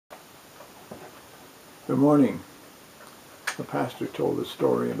Good morning. The pastor told a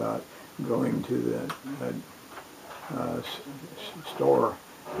story about going to the store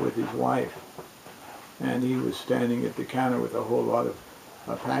with his wife, and he was standing at the counter with a whole lot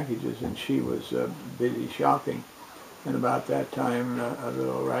of packages, and she was busy shopping. And about that time, a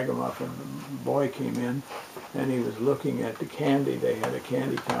little ragamuffin boy came in, and he was looking at the candy. They had a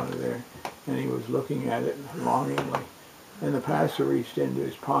candy counter there, and he was looking at it longingly. And the pastor reached into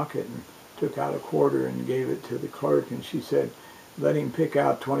his pocket and took out a quarter and gave it to the clerk, and she said, let him pick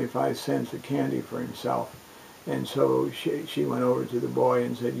out 25 cents of candy for himself. And so she went over to the boy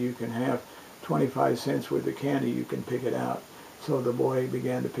and said, you can have 25 cents worth of candy, you can pick it out. So the boy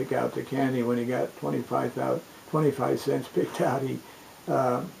began to pick out the candy. When he got 25 cents picked out, he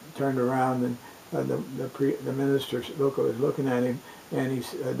turned around, and the minister was looking at him, and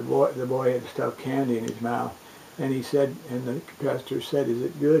the boy had stuffed candy in his mouth, and he said, and the pastor said, is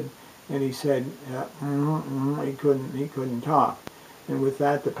it good? And he said, he couldn't talk. And with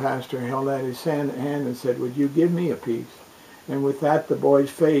that, the pastor held out his hand and said, would you give me a piece? And with that, the boy's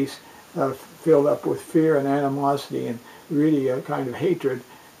face filled up with fear and animosity and really a kind of hatred.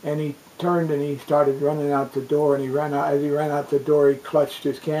 And he turned and he started running out the door. And as he ran out the door, he clutched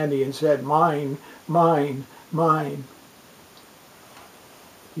his candy and said, mine, mine, mine.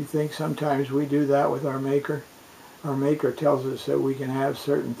 You think sometimes we do that with our Maker? Our Maker tells us that we can have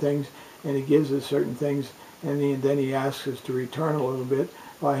certain things, and he gives us certain things, and then he asks us to return a little bit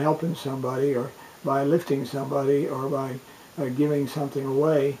by helping somebody, or by lifting somebody, or by giving something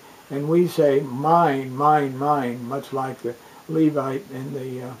away. And we say, mine, mine, mine, much like the Levite and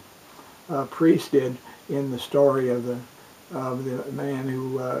the priest did in the story of the man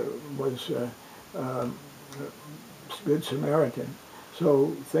who was a Good Samaritan.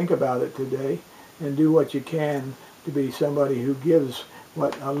 So think about it today, and do what you can to be somebody who gives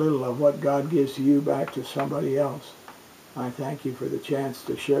a little of what God gives to you back to somebody else. I thank you for the chance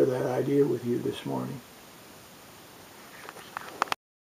to share that idea with you this morning.